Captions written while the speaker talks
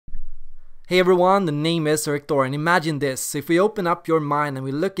Hey everyone, the name is Doer, and imagine this: if we open up your mind and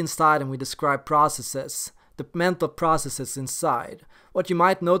we look inside and we describe processes, the mental processes inside, what you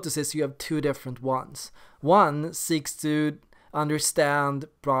might notice is you have two different ones. One seeks to understand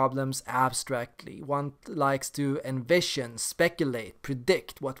problems abstractly. One likes to envision, speculate,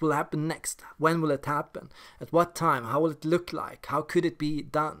 predict what will happen next. When will it happen? At what time? How will it look like? How could it be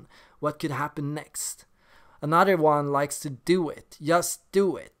done? What could happen next? Another one likes to do it. Just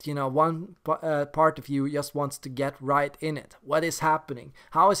do it. One part of you just wants to get right in it. What is happening?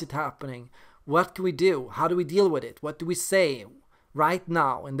 How is it happening? What can we do? How do we deal with it? What do we say? Right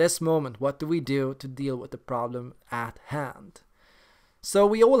now, in this moment, what do we do to deal with the problem at hand? So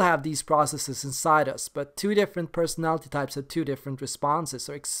we all have these processes inside us, but two different personality types have two different responses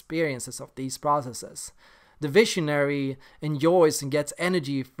or experiences of these processes. The visionary enjoys and gets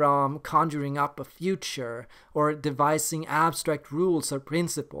energy from conjuring up a future or devising abstract rules or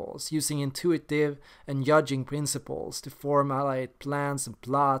principles, using intuitive and judging principles to formulate plans and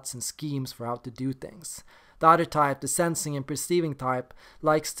plots and schemes for how to do things. The other type, the sensing and perceiving type,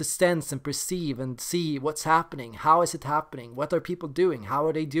 likes to sense and perceive and see what's happening. How is it happening? What are people doing? How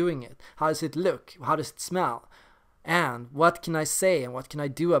are they doing it? How does it look? How does it smell? And what can I say and what can I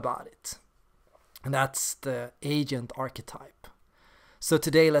do about it? And that's the agent archetype. So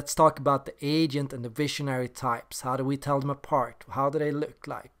today let's talk about the agent and the visionary types. How do we tell them apart? How do they look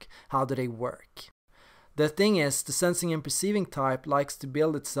like? How do they work? The thing is, the sensing and perceiving type likes to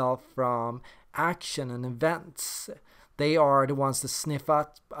build itself from action and events. They are the ones that sniff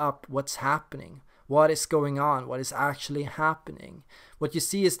up what's happening, what is going on, what is actually happening. What you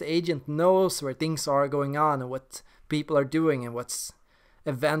see is the agent knows where things are going on and what people are doing and what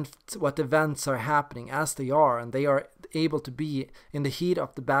events are happening as they are, and they are able to be in the heat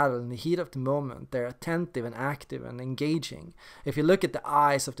of the battle, in the heat of the moment. They're attentive and active and engaging. If you look at the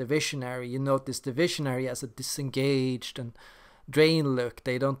eyes of the visionary, you notice the visionary has a disengaged and drained look.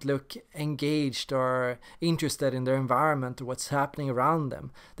 They don't look engaged or interested in their environment or what's happening around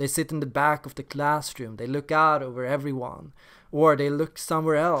them. They sit in the back of the classroom. They look out over everyone, or they look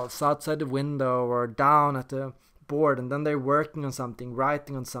somewhere else, outside the window or down at the board, and then they're working on something,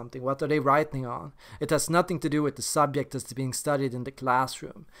 writing on something. What are they writing on? It has nothing to do with the subject that's being studied in the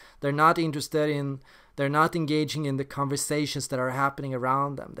classroom. They're not engaging in the conversations that are happening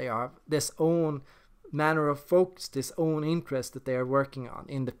around them. They are this own manner of focus, this own interest that they are working on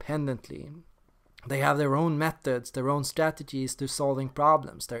independently. They have their own methods, their own strategies to solving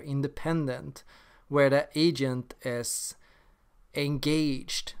problems. They're independent, where the agent is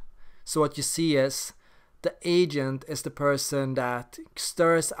engaged. So what you see is the agent is the person that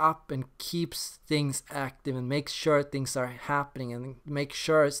stirs up and keeps things active and makes sure things are happening and makes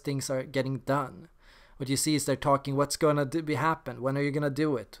sure things are getting done. What you see is they're talking, what's going to happen? When are you going to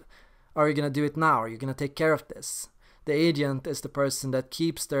do it? Are you going to do it now? Are you going to take care of this? The agent is the person that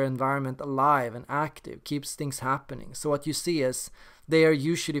keeps their environment alive and active, keeps things happening. So what you see is they are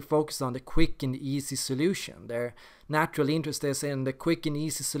usually focused on the quick and easy solution. Their natural interest is in the quick and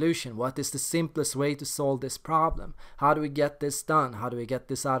easy solution. What is the simplest way to solve this problem? How do we get this done? How do we get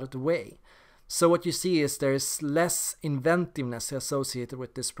this out of the way? So what you see is there's less inventiveness associated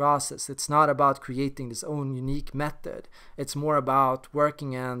with this process. It's not about creating this own unique method. It's more about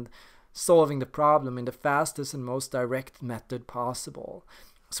working and solving the problem in the fastest and most direct method possible.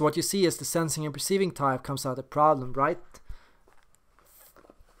 So what you see is the sensing and perceiving type comes out of the problem right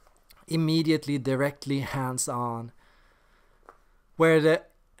immediately, directly, hands-on, where the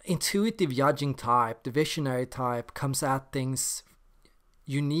intuitive judging type, the visionary type, comes at things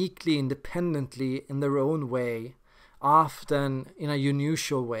uniquely, independently, in their own way, often in a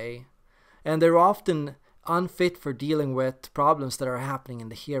unusual way, and they're often unfit for dealing with problems that are happening in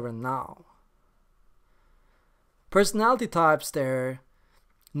the here and now. Personality types, they're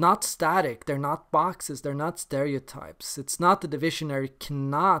not static, they're not boxes, they're not stereotypes. It's not that the visionary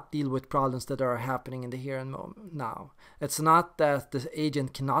cannot deal with problems that are happening in the here and now. It's not that the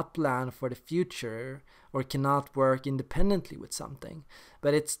agent cannot plan for the future or cannot work independently with something,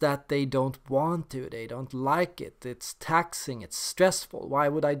 but it's that they don't want to, they don't like it, it's taxing, it's stressful. Why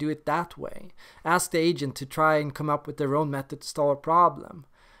would I do it that way? Ask the agent to try and come up with their own method to solve a problem.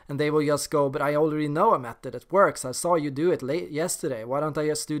 And they will just go, but I already know a method that works. I saw you do it yesterday. Why don't I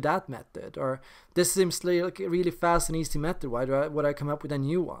just do that method? Or this seems like a really fast and easy method. Why would I come up with a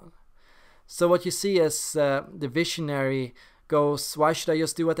new one? So what you see is the visionary goes, why should I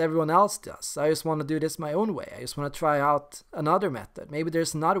just do what everyone else does? I just want to do this my own way. I just want to try out another method. Maybe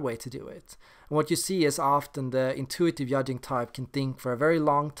there's another way to do it. And what you see is often the intuitive judging type can think for a very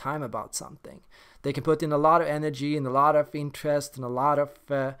long time about something. They can put in a lot of energy and a lot of interest and a lot of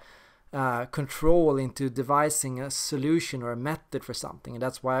control into devising a solution or a method for something, and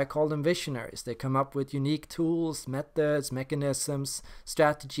that's why I call them visionaries. They come up with unique tools, methods, mechanisms,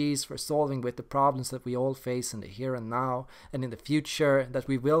 strategies for solving with the problems that we all face in the here and now, and in the future that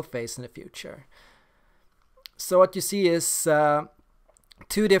we will face in the future. So what you see is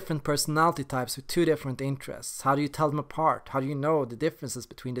two different personality types with two different interests. How do you tell them apart? How do you know the differences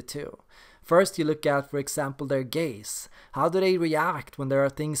between the two? First, you look at, for example, their gaze. How do they react when there are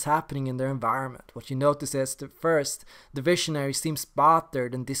things happening in their environment? What you notice is that first, the visionary seems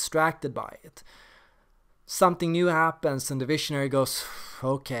bothered and distracted by it. Something new happens and the visionary goes,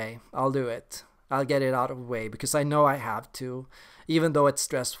 okay, I'll do it. I'll get it out of the way because I know I have to, even though it's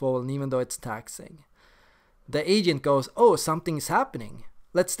stressful and even though it's taxing. The agent goes, oh, something's happening.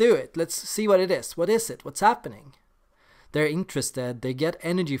 Let's do it. Let's see what it is. What is it? What's happening? They're interested. They get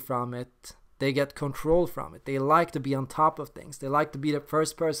energy from it. They get control from it. They like to be on top of things. They like to be the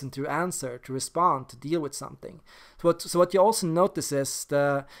first person to answer, to respond, to deal with something. So what you also notice is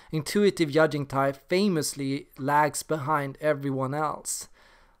the intuitive judging type famously lags behind everyone else.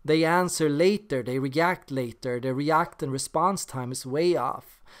 They answer later. They react later. Their react and response time is way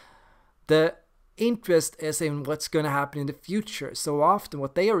off. The interest is in what's going to happen in the future. So often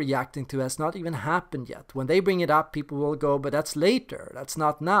what they are reacting to has not even happened yet. When they bring it up, people will go, but that's later. That's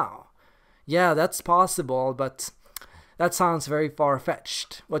not now. Yeah, that's possible, but that sounds very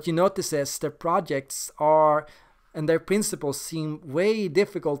far-fetched. What you notice is their projects are and their principles seem way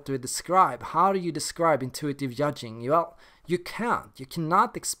difficult to describe. How do you describe intuitive judging? Well, you can't. You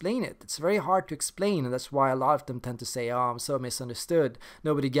cannot explain it. It's very hard to explain, and that's why a lot of them tend to say, oh, I'm so misunderstood.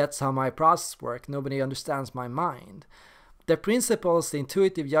 Nobody gets how my process works. Nobody understands my mind. The principles the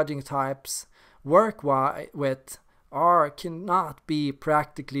intuitive judging types work with cannot be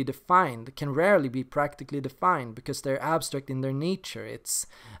practically defined, can rarely be practically defined because they're abstract in their nature. It's,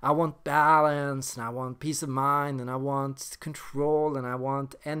 I want balance, and I want peace of mind, and I want control, and I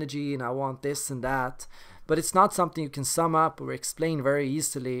want energy, and I want this and that. But it's not something you can sum up or explain very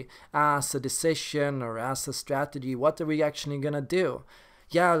easily as a decision or as a strategy. What are we actually going to do?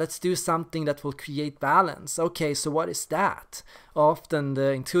 Yeah, let's do something that will create balance. Okay, so what is that? Often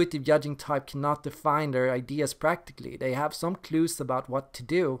the intuitive judging type cannot define their ideas practically. They have some clues about what to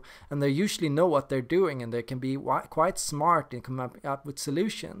do, and they usually know what they're doing, and they can be quite smart in coming up with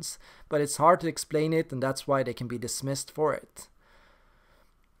solutions. But it's hard to explain it, and that's why they can be dismissed for it.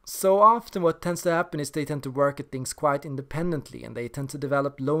 So often what tends to happen is they tend to work at things quite independently, and they tend to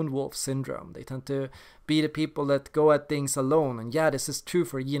develop lone wolf syndrome. They tend to be the people that go at things alone. And yeah, this is true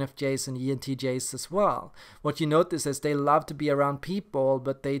for ENFJs and ENTJs as well. What you notice is they love to be around people,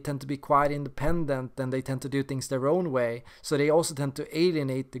 but they tend to be quite independent, and they tend to do things their own way. So they also tend to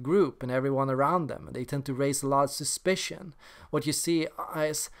alienate the group and everyone around them, and they tend to raise a lot of suspicion. What you see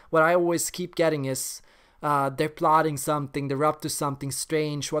is, what I always keep getting is, they're plotting something, they're up to something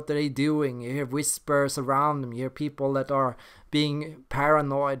strange, what are they doing? You hear whispers around them, you hear people that are being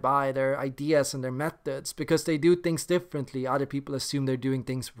paranoid by their ideas and their methods because they do things differently. Other people assume they're doing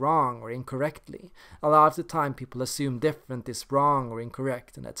things wrong or incorrectly. A lot of the time people assume different is wrong or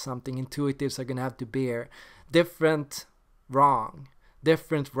incorrect, and that's something intuitives are going to have to bear. Different, wrong.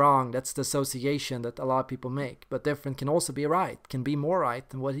 Different, wrong, that's the association that a lot of people make. But different can also be right, can be more right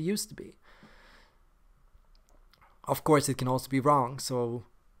than what it used to be. Of course, it can also be wrong, so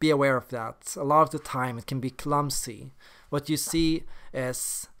be aware of that. A lot of the time, it can be clumsy. What you see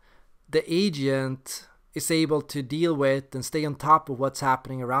is the agent is able to deal with and stay on top of what's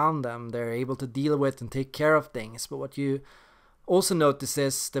happening around them. They're able to deal with and take care of things. But what you also notice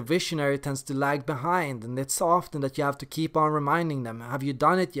is the visionary tends to lag behind, and it's often that you have to keep on reminding them, have you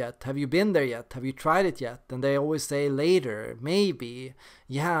done it yet? Have you been there yet? Have you tried it yet? And they always say later, maybe,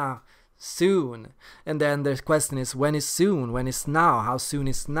 yeah, soon. And then the question is, when is soon? When is now? How soon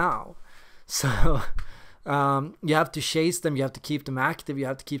is now? So you have to chase them, you have to keep them active, you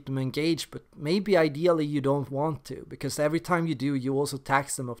have to keep them engaged, but maybe ideally you don't want to, because every time you do, you also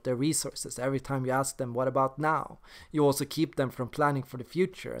tax them of their resources. Every time you ask them, what about now? You also keep them from planning for the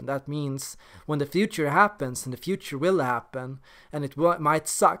future, and that means when the future happens, and the future will happen, and it might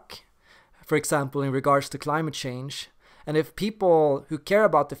suck, for example, in regards to climate change. And if people who care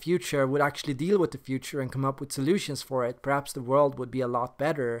about the future would actually deal with the future and come up with solutions for it, perhaps the world would be a lot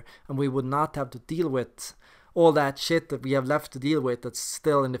better, and we would not have to deal with all that shit that we have left to deal with that's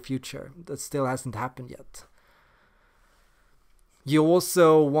still in the future, that still hasn't happened yet. You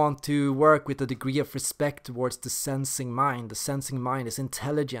also want to work with a degree of respect towards the sensing mind. The sensing mind is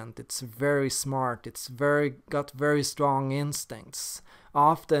intelligent, it's very smart, it's got very strong instincts.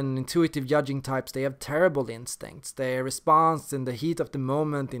 Often intuitive judging types, they have terrible instincts. Their response in the heat of the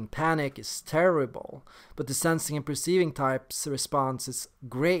moment in panic is terrible. But the sensing and perceiving types response is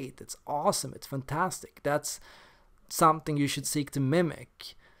great, it's awesome, it's fantastic. That's something you should seek to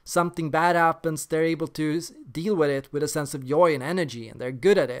mimic. Something bad happens, they're able to deal with it with a sense of joy and energy, and they're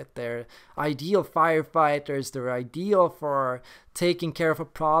good at it. They're ideal firefighters, they're ideal for taking care of a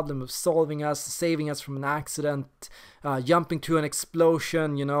problem, of solving us, saving us from an accident, jumping to an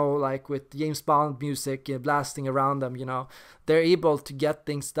explosion, you know, like with James Bond music blasting around them, you know. They're able to get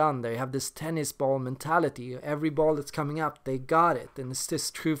things done. They have this tennis ball mentality. Every ball that's coming up, they got it. And it's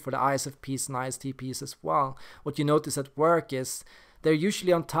just true for the ISFPs and ISTPs as well. What you notice at work is they're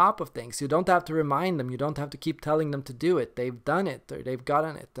usually on top of things. You don't have to remind them. You don't have to keep telling them to do it. They've done it, or they've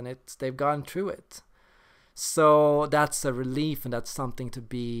gotten it, and they've gone through it. So that's a relief, and that's something to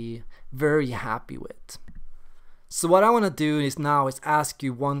be very happy with. So what I want to do is ask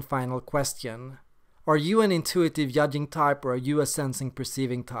you one final question. Are you an intuitive judging type, or are you a sensing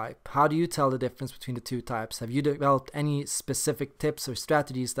perceiving type? How do you tell the difference between the two types? Have you developed any specific tips or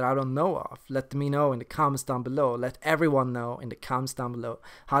strategies that I don't know of? Let me know in the comments down below. Let everyone know in the comments down below.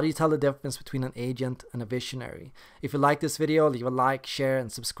 How do you tell the difference between an agent and a visionary? If you like this video, leave a like, share,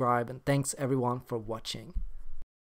 and subscribe. And thanks everyone for watching.